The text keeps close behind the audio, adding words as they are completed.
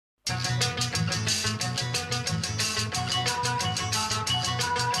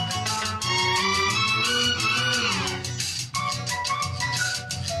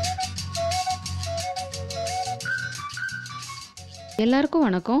எல்லாருக்கும்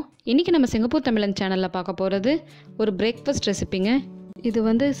வணக்கம். இன்றைக்கி நம்ம சிங்கப்பூர் தமிழன் சேனலில் பார்க்க போகிறது ஒரு பிரேக்ஃபாஸ்ட் ரெசிபிங்க. இது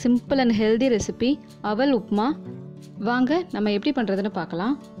வந்து சிம்பிள் அண்ட் ஹெல்தி ரெசிபி, அவல் உப்மா. வாங்க நம்ம எப்படி பண்ணுறதுன்னு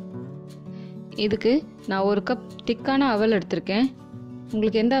பார்க்கலாம். இதுக்கு நான் ஒரு கப் திக்கான அவல் எடுத்திருக்கேன்.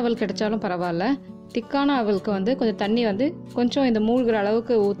 உங்களுக்கு எந்த அவல் கிடைச்சாலும் பரவாயில்ல. திக்கான அவலுக்கு வந்து கொஞ்சம் தண்ணி வந்து கொஞ்சம் இந்த மூழ்கிற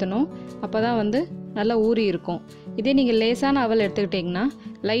அளவுக்கு ஊற்றணும். அப்போ தான் வந்து நல்லா ஊறி இருக்கும். இதே நீங்கள் லேசான அவல் எடுத்துக்கிட்டிங்கன்னா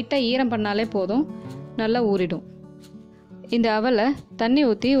லைட்டாக ஈரம் பண்ணாலே போதும், நல்லா ஊறிடும். இந்த அவலை தண்ணி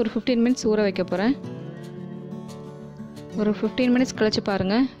ஊற்றி ஒரு 15 மினிட்ஸ் ஊற வைக்க போகிறேன். ஒரு 15 மினிட்ஸ் கழிச்சு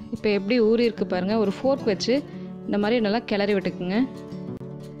பாருங்கள் இப்போ எப்படி ஊறி இருக்கு பாருங்கள். ஒரு ஃபோர்க் வச்சு இந்த மாதிரி நல்லா கிளறி விட்டுக்குங்க.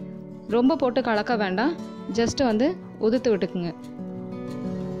 ரொம்ப போட்டு கலக்க வேண்டாம், ஜஸ்ட்டு வந்து உதுத்து விட்டுக்குங்க.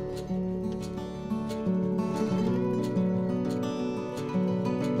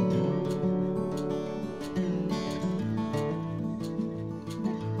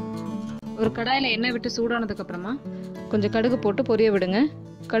 ஒரு கடாயில் எண்ணெய் விட்டு சூடானதுக்கப்புறமா கொஞ்சம் கடுகு போட்டு பொரிய விடுங்க.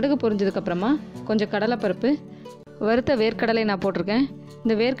 கடுகு பொரிஞ்சதுக்கப்புறமா கொஞ்சம் கடலைப்பருப்பு, வறுத்த வேர்க்கடலை நான் போட்டிருக்கேன்.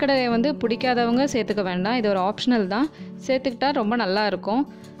 இந்த வேர்க்கடலையை வந்து பிடிக்காதவங்க சேர்த்துக்க வேண்டாம், இது ஒரு ஆப்ஷனல் தான். சேர்த்துக்கிட்டா ரொம்ப நல்லா இருக்கும்.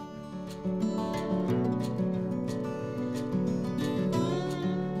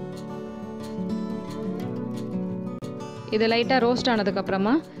 இது லைட்டாக ரோஸ்ட்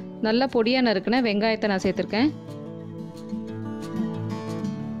ஆனதுக்கப்புறமா நல்லா பொடியாக நறுக்குன வெங்காயத்தை நான் சேர்த்துருக்கேன்.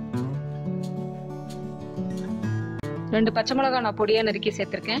 ரெண்டு பச்சை மிளகாய் நான் பொடியாக நறுக்கி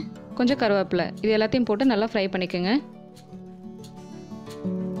சேர்த்துருக்கேன். கொஞ்சம் கருவேப்பிலை, இது எல்லாத்தையும் போட்டு நல்லா ஃப்ரை பண்ணிக்கோங்க.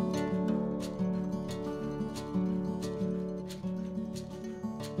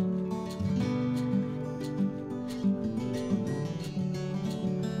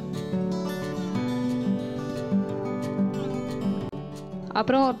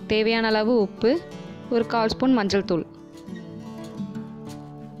 அப்புறம் தேவையான அளவு உப்பு, ஒரு 1/4 ஸ்பூன் மஞ்சள் தூள்.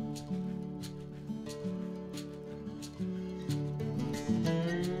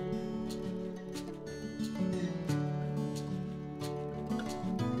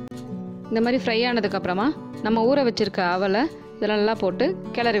 இந்த மாதிரி ஃப்ரை ஆனதுக்கப்புறமா நம்ம ஊற வச்சுருக்க அவலை இதில் நல்லா போட்டு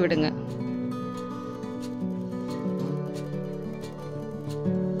கிளறி விடுங்க.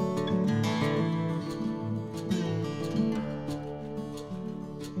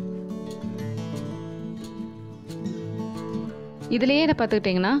 இதுலேயே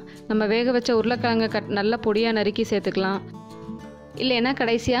பார்த்துக்கிட்டிங்கன்னா நம்ம வேக வச்ச உருளைக்கிழங்கை நல்லா பொடியாக நறுக்கி சேர்த்துக்கலாம். இல்லைன்னா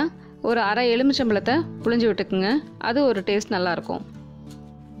கடைசியாக ஒரு அரை எலுமிச்சம்பழத்தை புழிஞ்சு விட்டுக்குங்க, அது ஒரு டேஸ்ட் நல்லாயிருக்கும்.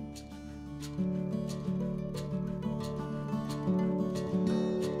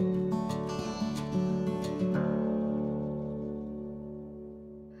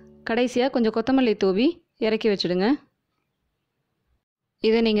 கடைசியாக கொஞ்சம் கொத்தமல்லி தூவி இறக்கி வச்சுடுங்க.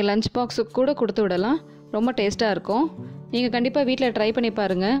 இதை நீங்கள் லஞ்ச் பாக்ஸுக்கு கூட கொடுத்து விடலாம், ரொம்ப டேஸ்ட்டாக இருக்கும். நீங்கள் கண்டிப்பாக வீட்டில் ட்ரை பண்ணி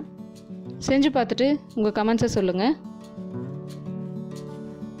பாருங்கள். செஞ்சு பார்த்துட்டு உங்கள் கமெண்ட்ஸை சொல்லுங்கள்.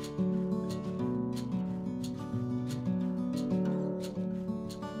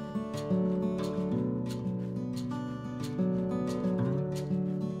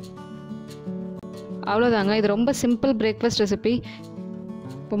 அவ்வளோதாங்க, இது ரொம்ப சிம்பிள் பிரேக்ஃபாஸ்ட் ரெசிபி.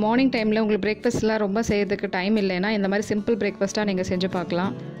 இப்போ மார்னிங் டைமில் உங்களுக்கு பிரேக்ஃபாஸ்ட்லாம் ரொம்ப செய்யறதுக்கு டைம் இல்லைன்னா இந்த மாதிரி சிம்பிள் பிரேக்ஃபாஸ்ட்டாக நீங்கள் செஞ்சு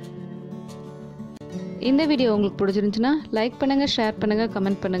பார்க்கலாம். இந்த வீடியோ உங்களுக்கு பிடிச்சிருந்துச்சுன்னா லைக் பண்ணுங்கள், ஷேர் பண்ணுங்கள்,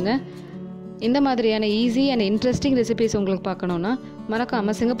 கமெண்ட் பண்ணுங்கள். இந்த மாதிரியான ஈஸி அண்ட் இன்ட்ரெஸ்டிங் ரெசிபிஸ் உங்களுக்கு பார்க்கணுன்னா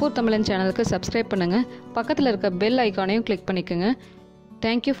மறக்காமல் சிங்கப்பூர் தமிழன் சேனலுக்கு சப்ஸ்கிரைப் பண்ணுங்கள். பக்கத்தில் இருக்க பெல் ஐக்கானையும் கிளிக் பண்ணிக்கோங்க.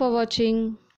 தேங்க்யூ ஃபார் வாட்சிங்.